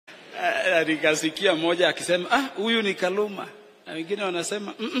Nikasikia mmoja akisema huyu ni Kaluma, na wengine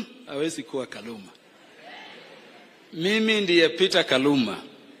wanasema hawezi kuwa Kaluma. Mimi ndiye Peter Kaluma,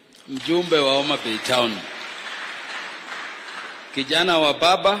 mjumbe wa Homa Bay Town, kijana wa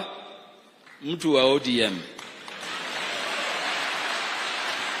baba, mtu wa ODM.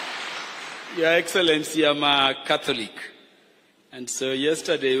 Your Excellency, I'm a Catholic, and so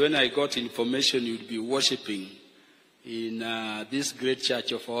yesterday when I got information you'd be worshiping in this great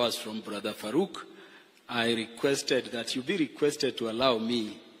church of ours from Brother Farouk, I requested that you be requested to allow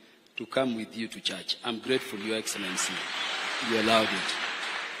me to come with you to church. I'm grateful, Your Excellency, you allowed it.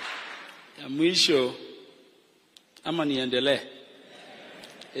 Ya mwisho, ama niendelee.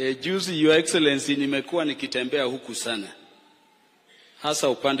 Juzi, Your Excellency, nimekuwa nikitembea huku sana, hasa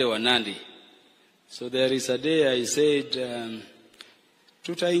upande wa Nandi. So there is a day I said,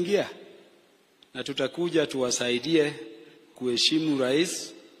 tutaingia na tutakuja tuwasaidie kuheshimu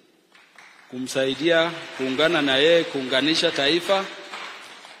rais, kumsaidia kuungana na yeye, kuunganisha taifa.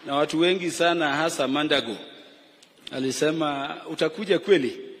 Na watu wengi sana, hasa Mandago alisema utakuja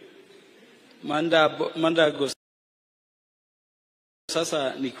kweli? Mandago,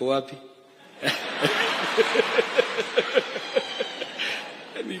 sasa niko wapi?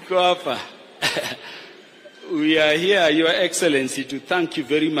 Niko hapa. We are here, Your Excellency, to thank you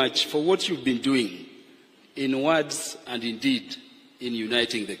very much for what you've been doing in words and in deed in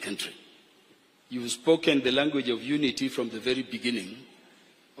uniting the country. You've spoken the language of unity from the very beginning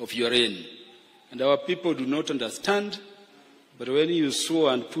of your reign. And our people do not understand, but when you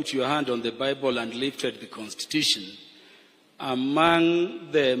swore and put your hand on the Bible and lifted the Constitution,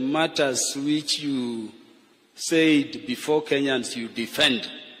 among the matters which you said before Kenyans you defend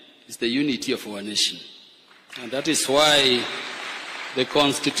is the unity of our nation. And that is why the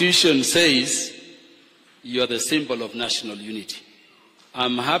Constitution says you are the symbol of national unity.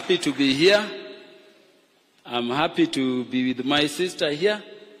 I'm happy to be here. I'm happy to be with my sister here.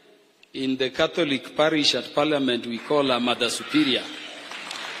 In the Catholic parish at Parliament, we call her Mother Superior.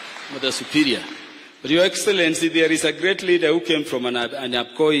 Mother Superior. But Your Excellency, there is a great leader who came from an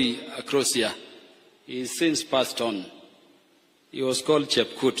Abkoi across here. He is since passed on. He was called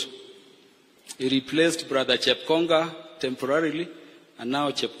Chepkut. He replaced Brother Chepkonga temporarily, and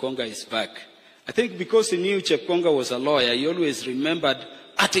now Chepkonga is back. I think because he knew Chepkonga was a lawyer, he always remembered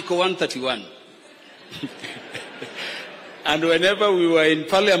Article 131. And whenever we were in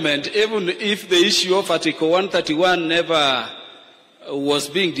Parliament, even if the issue of Article 131 never was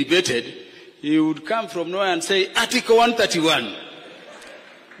being debated, he would come from nowhere and say, Article 131,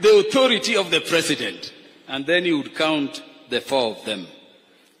 the authority of the President. And then he would count the 4 of them.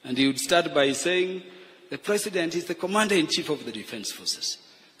 And he would start by saying, the President is the Commander-in-Chief of the Defense Forces.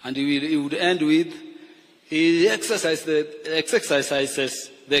 And he would end with, he exercises the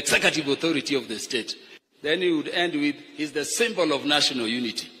executive authority of the state. Then he would end with, he's the symbol of national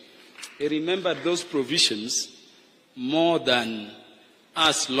unity. He remembered those provisions more than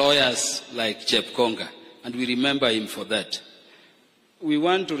us lawyers like Chepkonga, and we remember him for that. We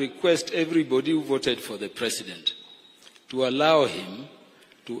want to request everybody who voted for the President to allow him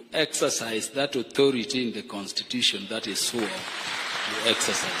to exercise that authority in the Constitution that is sworn to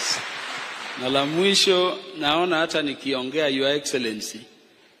exercise. Na la mwisho, naona hata nikiongea, Your Excellency,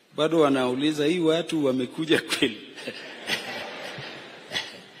 bado wanauliza hii watu wamekuja kweli?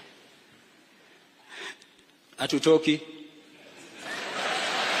 Hatutoki.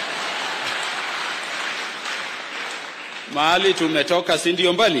 Mahali tumetoka si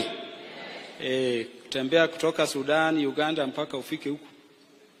ndio mbali? Kutembea kutoka Sudan, Uganda mpaka ufike huku.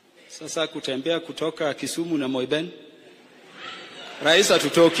 Sasa kutembea kutoka Kisumu na Moiben. Rais,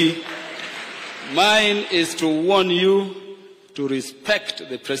 hatutoki. Mine is to warn you to respect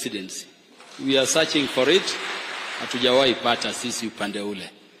the presidency. We are searching for it. Hatujawahi pata sisi upande ule.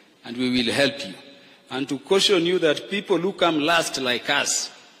 And we will help you. And to caution you that people who come last like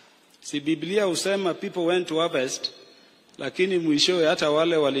us. Si Biblia husema people went to harvest, lakini mwishowe hata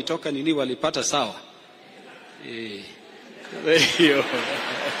wale walitoka nini walipata sawa.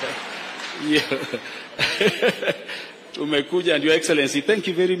 Tumekuja, and Your Excellency, thank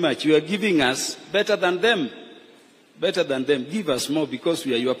you very much. You are giving us better than them. Better than them. Give us more because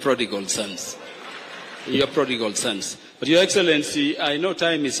we are your prodigal sons. Your prodigal sons. But Your Excellency, I know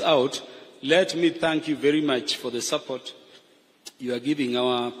time is out. Let me thank you very much for the support you are giving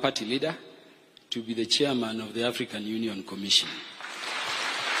our party leader to be the chairman of the African Union Commission.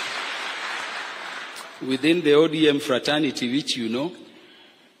 Within the ODM fraternity, which you know,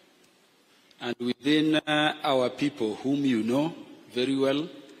 and within our people whom you know very well,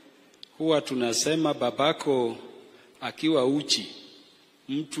 huwa tunasema babako akiwa uchi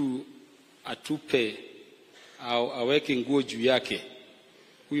mtu atupe au aweke nguo juu yake,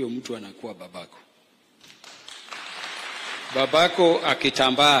 huyo mtu anakuwa babako. Babako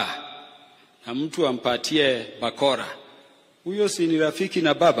akitambaa na mtu ampatie bakora, huyo si ni rafiki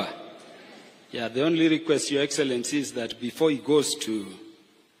na baba? Yeah, the only request, Your Excellency, is that before he goes to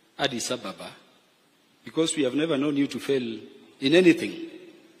Addis Ababa, because we have never known you to fail in anything,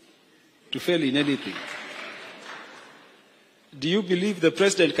 do you believe the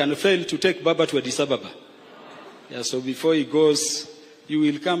president can fail to take Baba to Addis Ababa? Yeah, so before he goes, you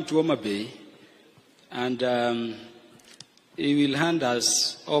will come to Homa Bay, and he will hand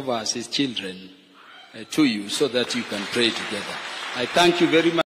us over as his children to you so that you can pray together. I thank you very much.